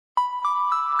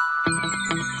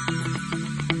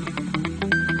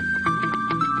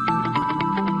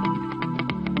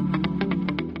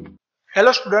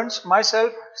Hello students,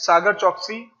 myself Sagar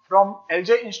Choksi from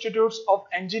LJ Institutes of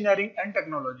Engineering and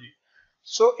Technology.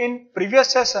 So in previous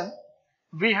session,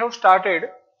 we have started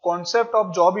concept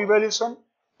of job evaluation,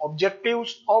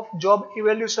 objectives of job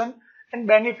evaluation and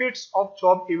benefits of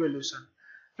job evaluation.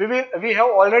 We have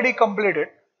already completed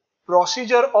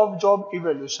procedure of job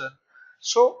evaluation.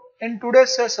 So in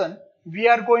today's session, we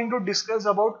are going to discuss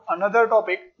about another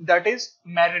topic, that is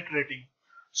merit rating.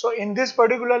 So in this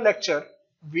particular lecture,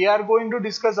 we are going to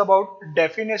discuss about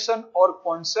definition or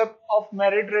concept of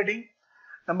merit rating.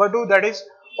 Number two, that is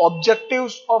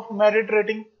objectives of merit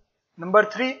rating. Number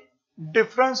three,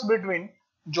 difference between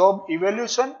job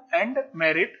evaluation and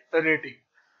merit rating.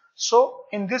 So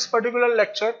in this particular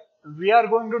lecture, we are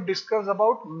going to discuss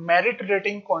about merit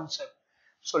rating concept.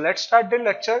 So let's start the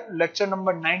lecture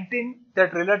number 19,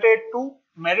 that related to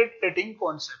merit rating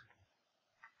concept.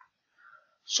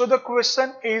 So the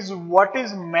question is, what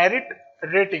is merit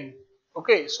rating?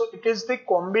 Okay, so it is the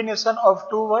combination of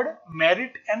two words,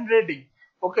 merit and rating.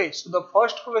 Okay, so the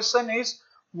first question is,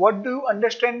 what do you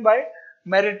understand by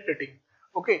merit rating?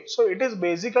 Okay, so it is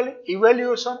basically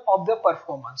evaluation of the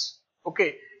performance.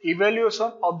 Okay,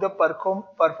 evaluation of the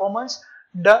performance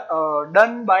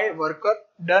done by worker,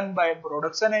 done by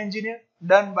production engineer,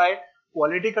 done by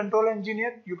quality control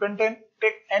engineer. You can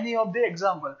take any of the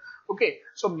example. Okay,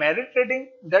 so merit rating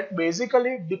that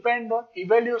basically depend on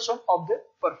evaluation of the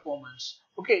performance.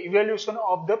 Okay, evaluation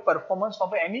of the performance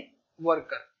of any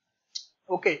worker.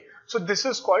 Okay, so this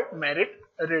is called merit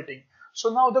rating. So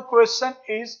now the question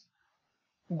is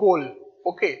goal.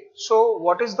 Okay, so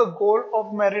what is the goal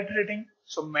of merit rating?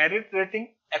 So merit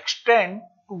rating extend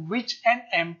to which an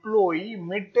employee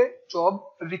meet the job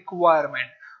requirement.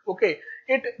 Okay,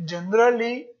 it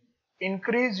generally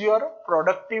increase your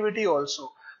productivity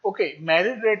also. Okay,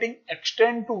 merit rating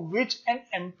extend to which an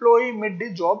employee meet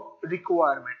the job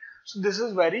requirement. So this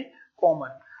is very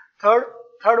common. Third,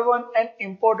 third one, an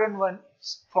important one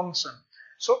is function.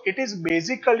 So it is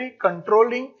basically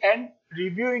controlling and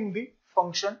reviewing the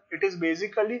function. It is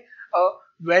basically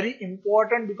very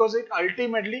important because it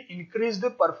ultimately increase the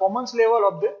performance level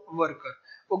of the worker.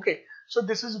 Okay, so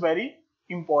this is very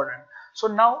important. So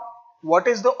now, what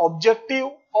is the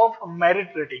objective of merit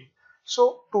rating?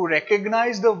 So to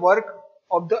recognize the work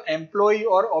of the employee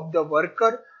or of the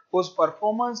worker whose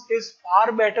performance is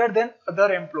far better than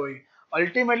other employee.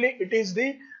 Ultimately, it is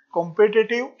the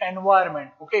competitive environment.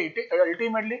 Okay,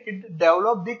 ultimately it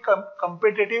develop the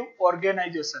competitive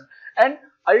organization, and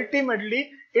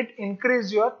ultimately it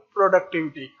increase your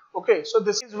productivity. Okay, so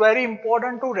this is very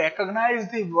important to recognize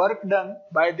the work done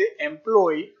by the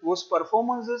employee whose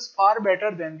performance is far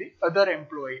better than the other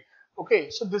employee. Okay,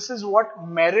 so this is what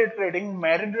merit rating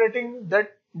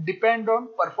that depend on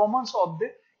performance of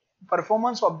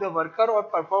the worker or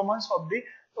performance of the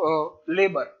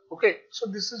labor. Okay, so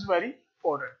this is very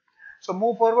important. So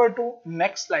move forward to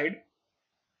next slide.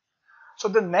 So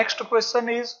the next question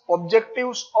is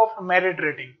objectives of merit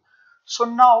rating. So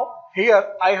now here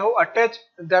I have attached,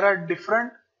 there are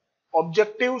different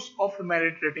objectives of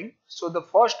merit rating. So the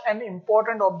first and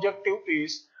important objective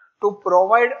is to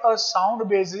provide a sound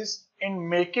basis in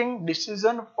making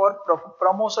decision for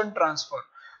promotion transfer.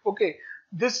 Okay,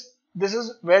 this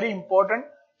is very important.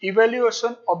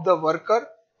 Evaluation of the worker.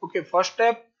 Okay, first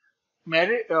step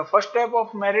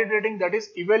of merit rating, that is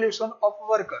evaluation of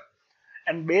worker,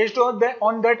 and based on that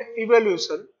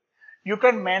evaluation you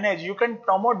can manage, you can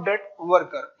promote that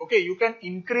worker. Okay, you can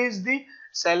increase the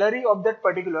salary of that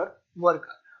particular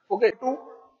worker. Okay,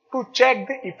 to check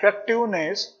the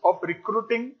effectiveness of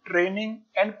recruiting, training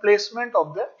and placement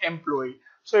of the employee.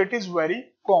 So it is very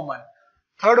common.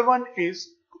 Third one is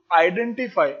to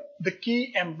identify the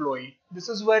key employee. This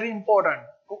is very important,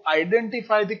 to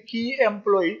identify the key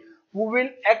employee who will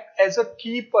act as a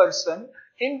key person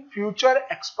in future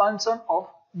expansion of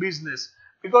business,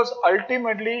 because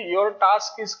ultimately your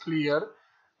task is clear.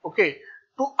 Okay,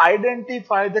 to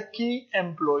identify the key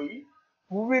employee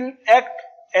who will act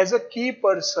as a key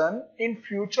person in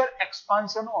future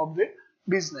expansion of the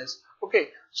business. Okay,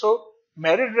 so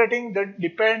merit rating that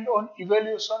depend on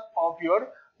evaluation of your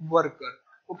worker.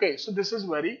 Okay, so this is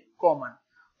very common.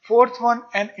 Fourth one,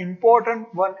 an important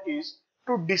one, is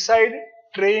to decide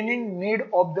training need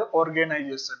of the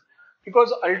organization,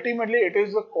 because ultimately it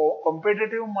is a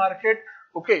competitive market.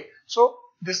 Okay, so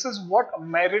this is what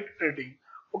merit rating.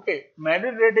 Okay,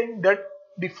 merit rating that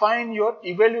define your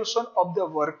evaluation of the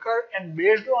worker, and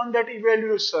based on that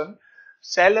evaluation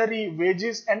salary,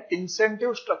 wages and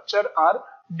incentive structure are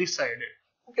decided.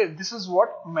 Okay, this is what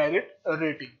merit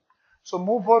rating. So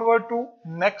move forward to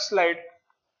next slide.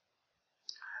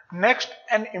 Next,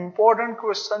 an important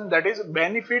question, that is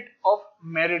benefit of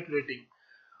merit rating.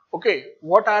 Okay,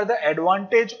 what are the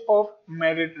advantage of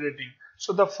merit rating?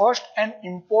 So the first and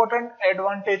important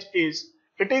advantage is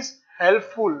it is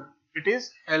helpful. It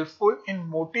is helpful in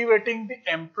motivating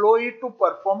the employee to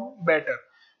perform better,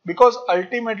 because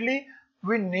ultimately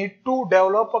we need to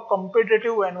develop a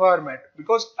competitive environment,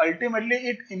 because ultimately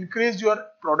it increase your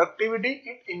productivity,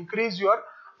 it increase your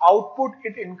output,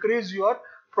 it increase your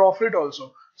profit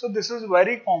also. So this is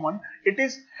very common. It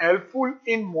is helpful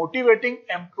in motivating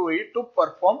employee to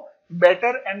perform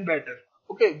better and better.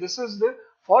 Okay, this is the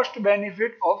first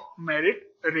benefit of merit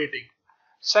rating.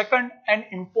 Second and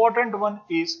important one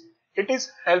is it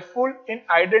is helpful in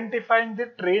identifying the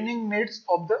training needs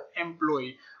of the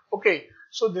employee. Okay,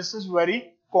 so this is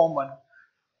very common.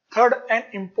 Third and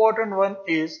important one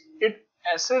is it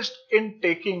assists in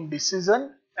taking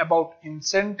decision about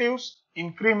incentives,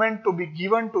 increment to be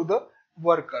given to the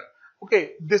worker.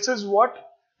 Okay, this is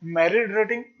what merit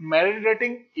rating. Merit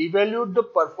rating evaluate the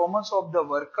performance of the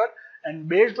worker, and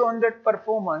based on that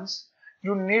performance,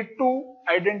 you need to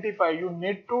identify, you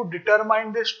need to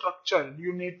determine the structure,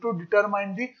 you need to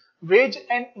determine the wage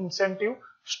and incentive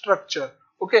structure.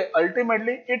 Okay,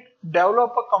 ultimately it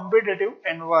develop a competitive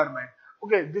environment.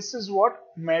 Okay, this is what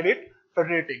merit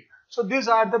rating. So these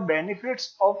are the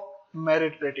benefits of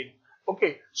merit rating.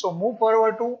 Okay, so move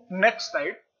forward to next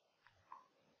slide.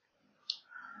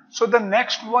 So the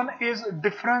next one is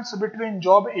difference between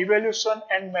job evaluation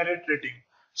and merit rating.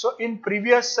 So in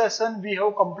previous session we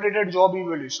have completed job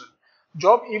evaluation.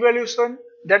 Job evaluation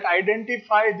that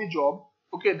identify the job,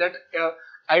 okay, that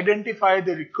identify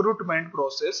the recruitment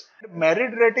process.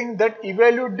 Merit rating that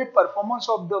evaluate the performance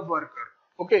of the worker.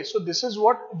 Okay, so this is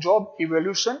what job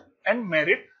evaluation and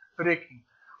merit rating.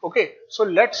 Okay, so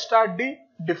let's start the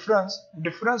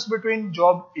difference between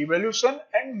job evaluation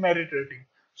and merit rating.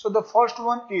 So the first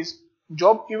one is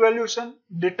job evaluation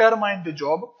determine the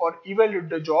job or evaluate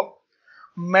the job.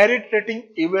 Merit rating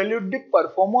evaluate the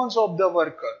performance of the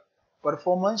worker.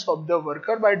 Performance of the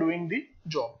worker by doing the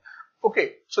job.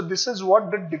 Okay, so this is what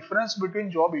the difference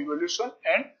between job evaluation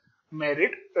and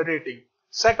merit rating.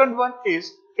 Second one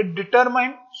is it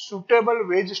determine suitable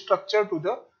wage structure to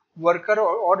the worker,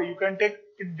 or you can take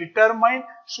it determine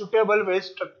suitable wage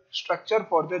structure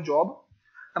for the job.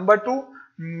 Number two,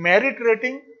 merit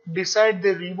rating decide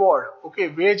the reward. Okay,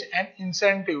 wage and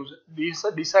incentives. These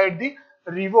decide the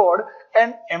reward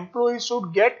an employee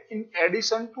should get in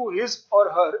addition to his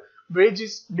or her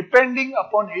wages depending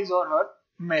upon his or her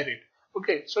merit.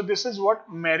 Okay, so this is what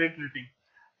merit rating.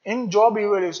 In job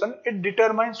evaluation, it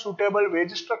determines suitable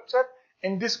wage structure.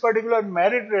 In this particular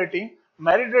merit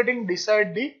rating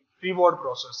decide the reward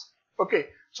process. Okay,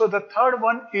 so the third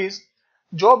one is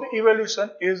job evaluation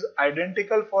is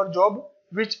identical for job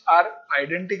which are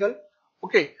identical.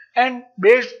 Okay, and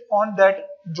based on that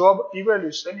job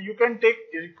evaluation, you can take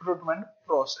recruitment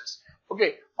process.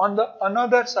 Okay, on the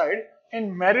another side,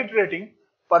 in merit rating,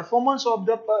 performance of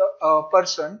the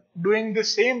person doing the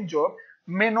same job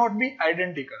may not be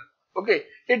identical. Okay,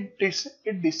 it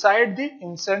decide the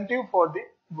incentive for the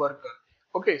worker.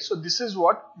 Okay, so this is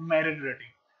what merit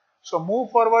rating. So move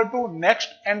forward to next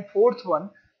and fourth one.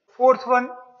 Fourth one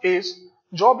is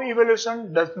job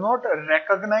evaluation does not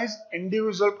recognize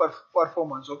individual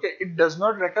performance. Okay, it does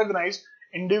not recognize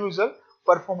individual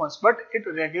performance, but it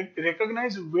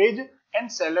recognize wage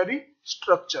and salary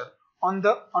structure. On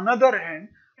the another hand,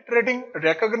 rating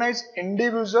recognize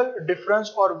individual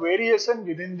difference or variation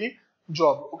within the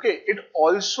job. Okay, it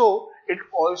also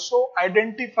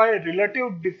identify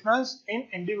relative difference in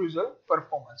individual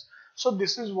performance. So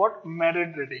this is what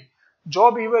merit rating.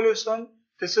 Job evaluation,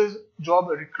 this is job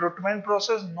recruitment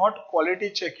process, not quality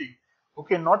checking.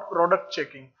 Okay, not product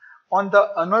checking. On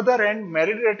the another hand,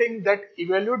 merit rating that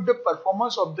evaluate the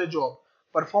performance of the job,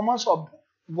 performance of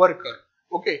the worker.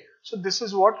 Okay, so this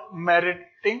is what merit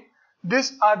rating.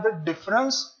 These are the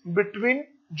difference between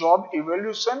job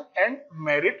evaluation and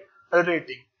merit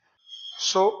rating.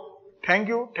 So thank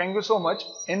you so much.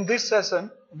 In this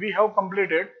session, we have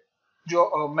completed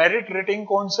merit rating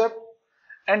concept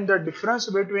and the difference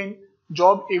between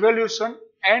job evaluation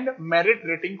and merit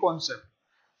rating concept.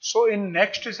 So in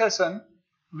next session,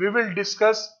 we will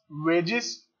discuss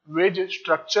wages, wage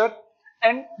structure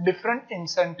and different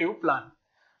incentive plan.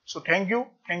 So thank you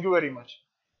very much.